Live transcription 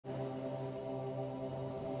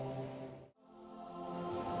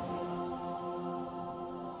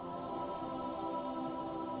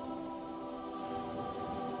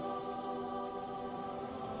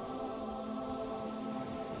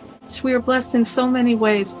much. We are blessed in so many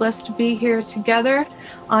ways. Blessed to be here together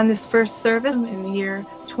on this first service in the year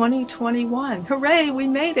 2021. Hooray, we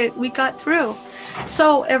made it. We got through.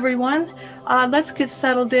 So everyone, let's get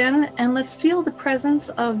settled in and let's feel the presence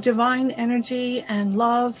of divine energy and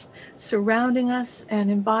love surrounding us and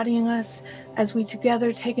embodying us as we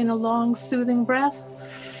together take in a long, soothing breath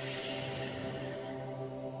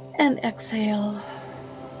and exhale.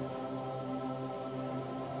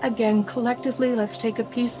 Again, collectively, let's take a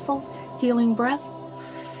peaceful, healing breath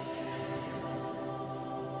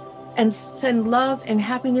and send love and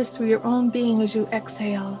happiness through your own being as you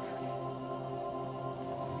exhale.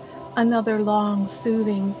 Another long,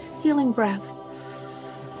 soothing, healing breath.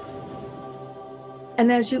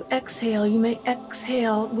 And as you exhale, you may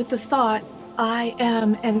exhale with the thought, I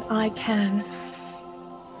am and I can.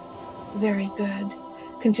 Very good.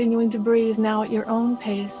 Continuing to breathe now at your own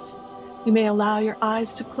pace. You may allow your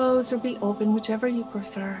eyes to close or be open, whichever you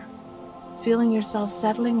prefer. Feeling yourself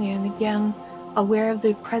settling in, again, aware of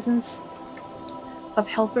the presence of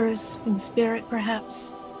helpers in spirit,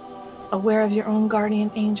 perhaps. Aware of your own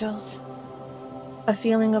guardian angels. A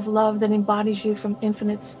feeling of love that embodies you from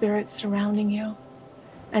infinite spirit surrounding you.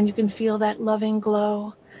 And you can feel that loving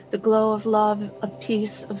glow, the glow of love, of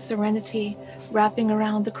peace, of serenity, wrapping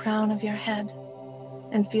around the crown of your head.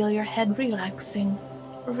 And feel your head relaxing.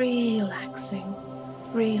 Relaxing,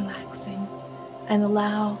 relaxing, and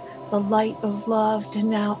allow the light of love to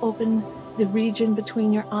now open the region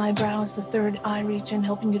between your eyebrows, the third eye region,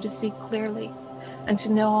 helping you to see clearly and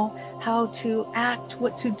to know how to act,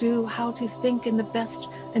 what to do, how to think in the best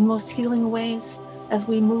and most healing ways as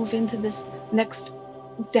we move into this next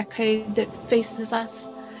decade that faces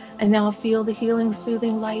us. And now feel the healing,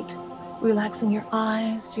 soothing light, relaxing your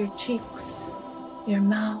eyes, your cheeks, your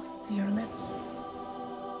mouth, your lips.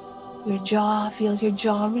 Your jaw, feel your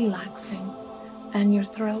jaw relaxing, and your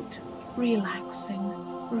throat relaxing,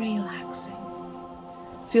 relaxing.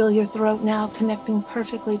 Feel your throat now connecting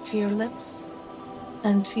perfectly to your lips,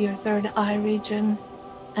 and to your third eye region,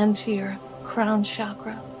 and to your crown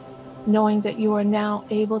chakra, knowing that you are now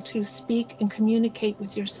able to speak and communicate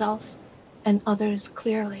with yourself and others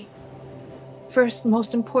clearly. First,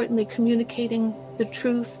 most importantly, communicating the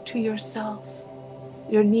truth to yourself,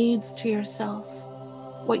 your needs to yourself,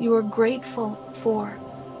 what you are grateful for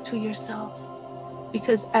to yourself.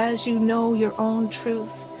 Because as you know your own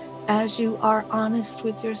truth, as you are honest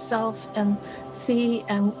with yourself and see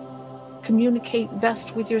and communicate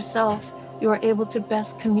best with yourself, you are able to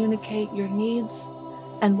best communicate your needs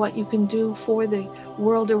and what you can do for the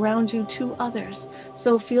world around you to others.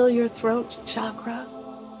 So feel your throat chakra,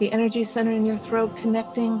 the energy center in your throat,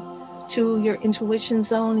 connecting to your intuition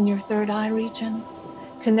zone in your third eye region,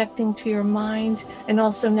 connecting to your mind, and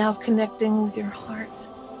also now connecting with your heart.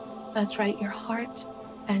 That's right, your heart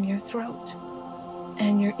and your throat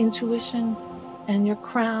and your intuition and your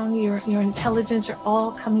crown, your intelligence are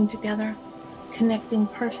all coming together, connecting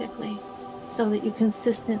perfectly so that you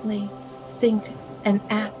consistently think and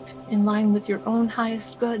act in line with your own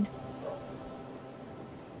highest good.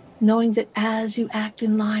 Knowing that as you act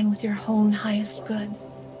in line with your own highest good,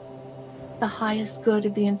 the highest good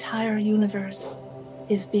of the entire universe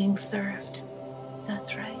is being served.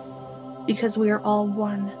 That's right. Because we are all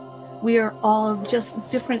one. We are all just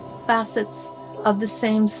different facets of the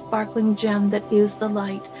same sparkling gem that is the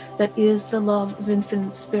light, that is the love of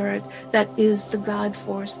infinite spirit, that is the God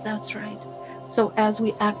force. That's right. So as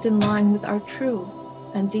we act in line with our true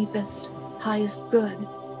and deepest, highest good,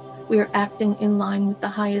 we are acting in line with the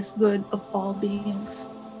highest good of all beings,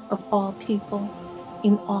 of all people,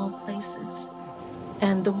 in all places.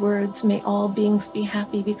 And the words, may all beings be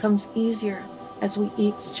happy, becomes easier as we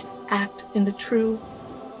each act in the true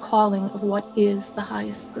calling of what is the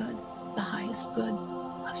highest good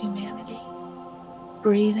of humanity.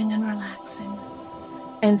 Breathing and relaxing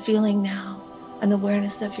and feeling now an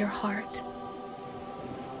awareness of your heart.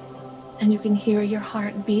 And you can hear your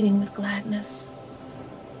heart beating with gladness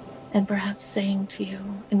and perhaps saying to you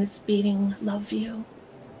in its beating, love you,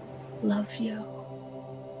 love you,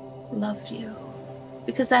 love you.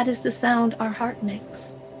 Because that is the sound our heart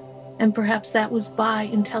makes. And perhaps that was by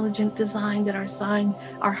intelligent design that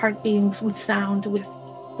our heart beings would sound with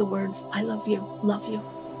the words, I love you, love you,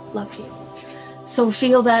 love you. So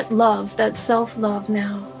feel that love, that self-love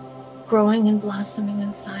now growing and blossoming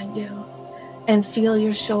inside you. And feel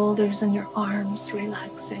your shoulders and your arms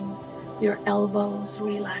relaxing, your elbows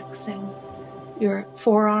relaxing, your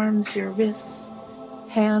forearms, your wrists,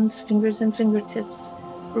 hands, fingers and fingertips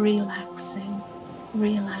relaxing,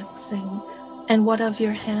 relaxing. And what of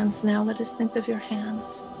your hands now? Let us think of your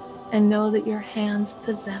hands and know that your hands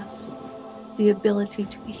possess the ability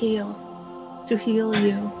to heal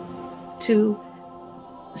you, to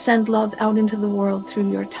send love out into the world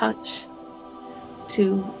through your touch,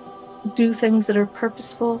 to do things that are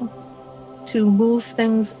purposeful, to move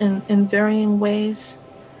things in varying ways.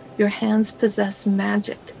 Your hands possess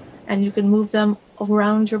magic, and you can move them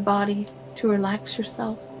around your body to relax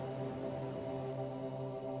yourself.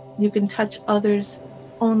 You can touch others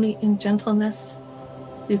only in gentleness.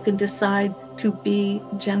 You can decide to be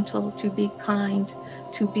gentle, to be kind,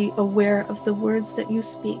 to be aware of the words that you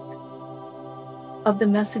speak, of the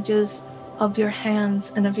messages of your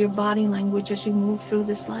hands and of your body language as you move through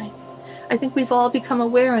this life. I think we've all become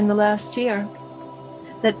aware in the last year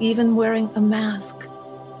that even wearing a mask,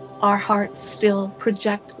 our hearts still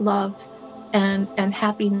project love and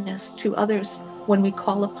happiness to others when we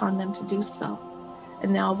call upon them to do so.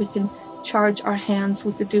 And now we can charge our hands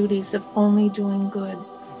with the duties of only doing good,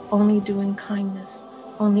 only doing kindness,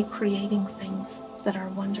 only creating things that are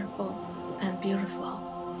wonderful and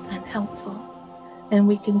beautiful and helpful. And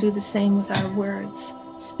we can do the same with our words,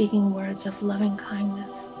 speaking words of loving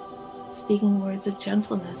kindness, speaking words of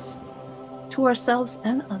gentleness to ourselves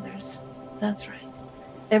and others. That's right.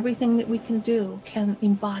 Everything that we can do can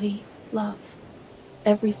embody love.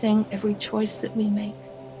 Everything, every choice that we make,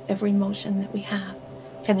 every motion that we have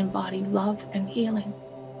can embody love and healing.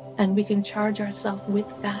 And we can charge ourselves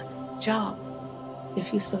with that job.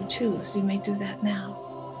 If you so choose, you may do that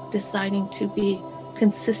now, deciding to be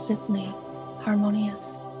consistently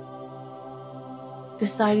harmonious,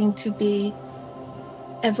 deciding to be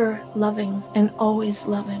ever loving and always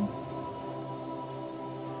loving,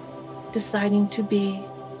 deciding to be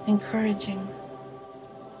encouraging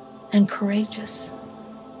and courageous,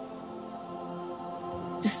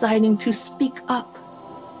 deciding to speak up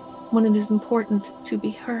when it is important to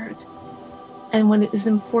be heard, and when it is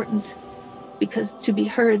important to be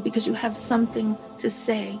heard because you have something to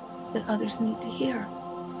say that others need to hear.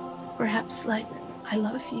 Perhaps like, I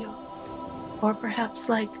love you, or perhaps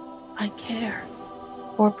like, I care,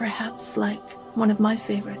 or perhaps like one of my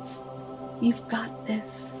favorites, you've got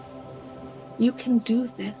this. You can do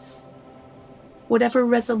this. Whatever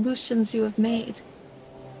resolutions you have made,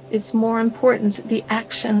 it's more important the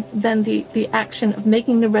action than the action of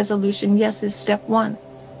making the resolution. Yes, is step one.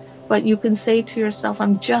 But you can say to yourself,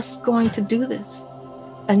 I'm just going to do this.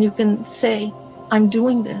 And you can say, I'm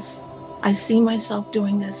doing this. I see myself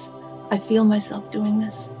doing this. I feel myself doing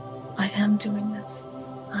this. I am doing this.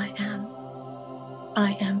 I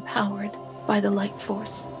am powered by the light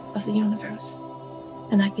force of the universe.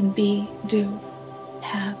 And I can be, do,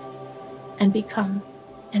 have, and become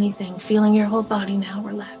anything. Feeling your whole body now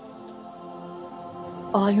relaxed.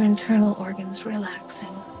 All your internal organs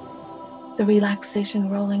relaxing. The relaxation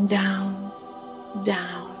rolling down,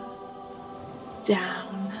 down,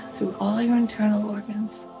 down through all your internal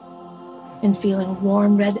organs. And feeling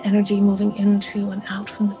warm red energy moving into and out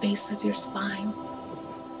from the base of your spine.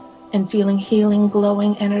 And feeling healing,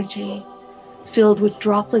 glowing energy filled with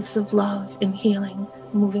droplets of love and healing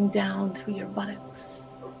moving down through your buttocks,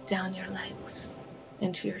 down your legs,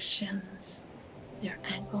 into your shins, your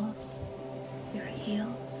ankles, your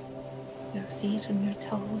heels, your feet and your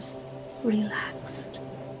toes, relaxed,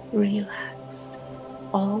 relaxed.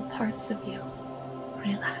 All parts of you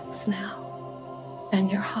relax now. And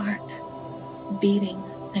your heart beating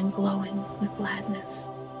and glowing with gladness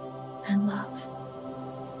and love.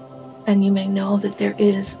 And you may know that there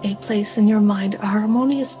is a place in your mind, a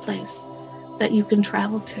harmonious place that you can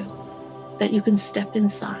travel to, that you can step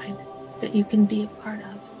inside, that you can be a part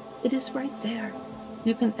of. It is right there.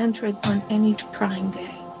 You can enter it on any trying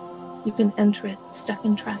day. You can enter it stuck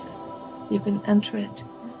in traffic. You can enter it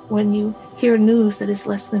when you hear news that is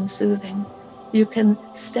less than soothing. You can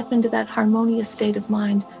step into that harmonious state of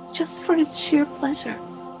mind just for its sheer pleasure,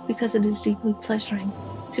 because it is deeply pleasuring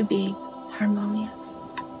to be harmonious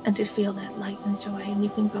and to feel that light and joy. And you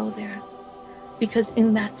can go there because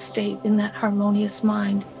in that state, in that harmonious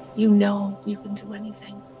mind, you know you can do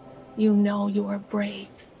anything. You know you are brave.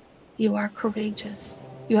 You are courageous.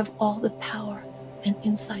 You have all the power and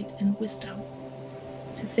insight and wisdom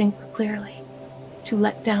to think clearly, to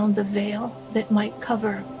let down the veil that might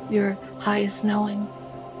cover your highest knowing,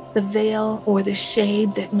 the veil or the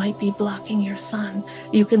shade that might be blocking your sun.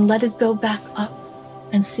 You can let it go back up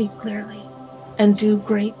and see clearly and do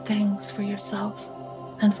great things for yourself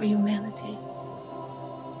and for humanity.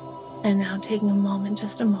 And now taking a moment,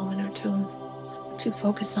 just a moment or two, to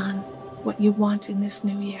focus on what you want in this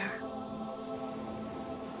new year.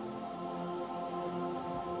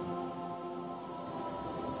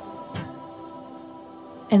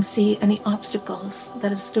 And see any obstacles that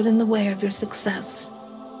have stood in the way of your success,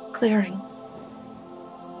 clearing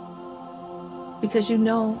Because you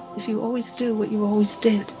know, if you always do what you always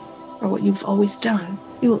did, or what you've always done,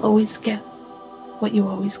 you will always get what you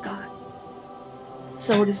always got.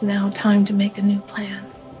 So it is now time to make a new plan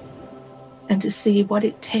and to see what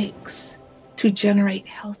it takes to generate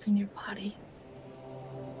health in your body,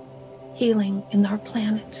 healing in our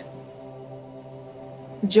planet,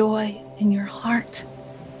 joy in your heart,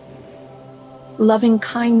 loving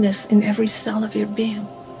kindness in every cell of your being.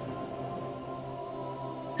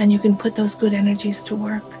 And you can put those good energies to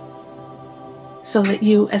work so that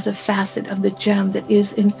you, as a facet of the gem that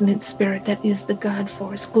is infinite spirit, that is the God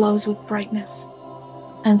force, glows with brightness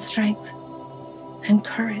and strength and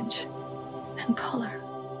courage and color.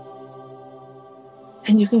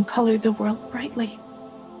 And you can color the world brightly.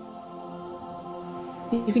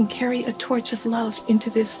 You can carry a torch of love into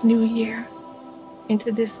this new year,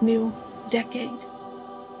 into this new decade,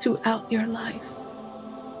 throughout your life,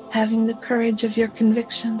 having the courage of your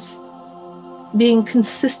convictions, being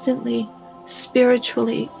consistently,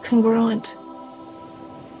 spiritually congruent.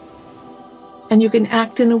 And you can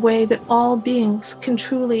act in a way that all beings can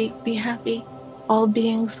truly be happy, all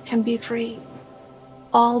beings can be free,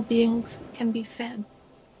 all beings can be fed,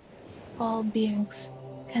 all beings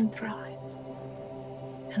can thrive.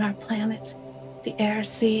 And our planet, the air,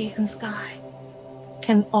 sea, and sky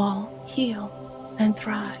can all heal and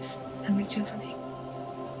thrive and rejuvenate.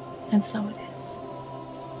 And so it is.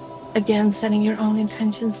 Again, setting your own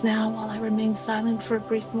intentions now while I remain silent for a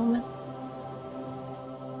brief moment.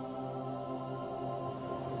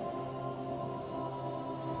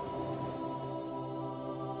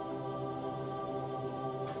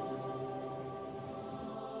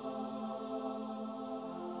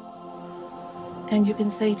 And you can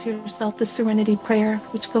say to yourself the serenity prayer,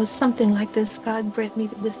 which goes something like this: God, grant me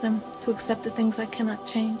the wisdom to accept the things I cannot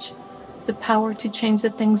change, the power to change the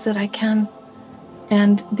things that I can,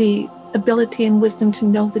 and the ability and wisdom to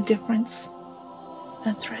know the difference.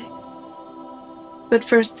 That's right. But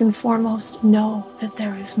first and foremost, know that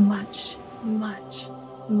there is much, much,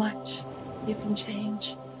 much you can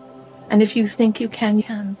change. And if you think you can, you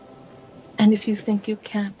can. And if you think you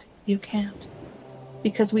can't, you can't.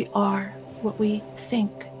 Because we are what we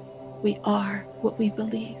think. We are what we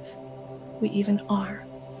believe. We even are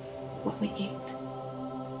what we eat.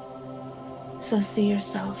 So see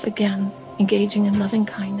yourself again engaging in loving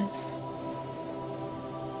kindness,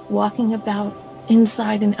 walking about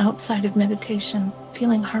inside and outside of meditation,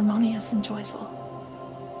 feeling harmonious and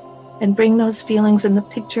joyful. And bring those feelings and the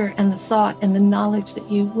picture and the thought and the knowledge that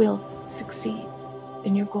you will succeed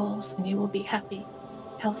in your goals and you will be happy,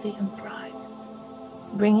 healthy, and thrive.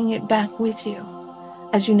 Bringing it back with you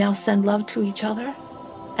as you now send love to each other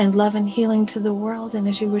and love and healing to the world, and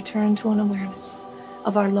as you return to an awareness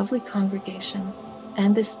of our lovely congregation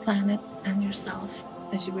and this planet and yourself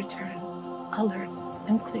as you return alert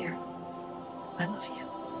and clear. I love you.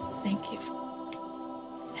 Thank you.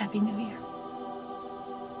 Happy New Year.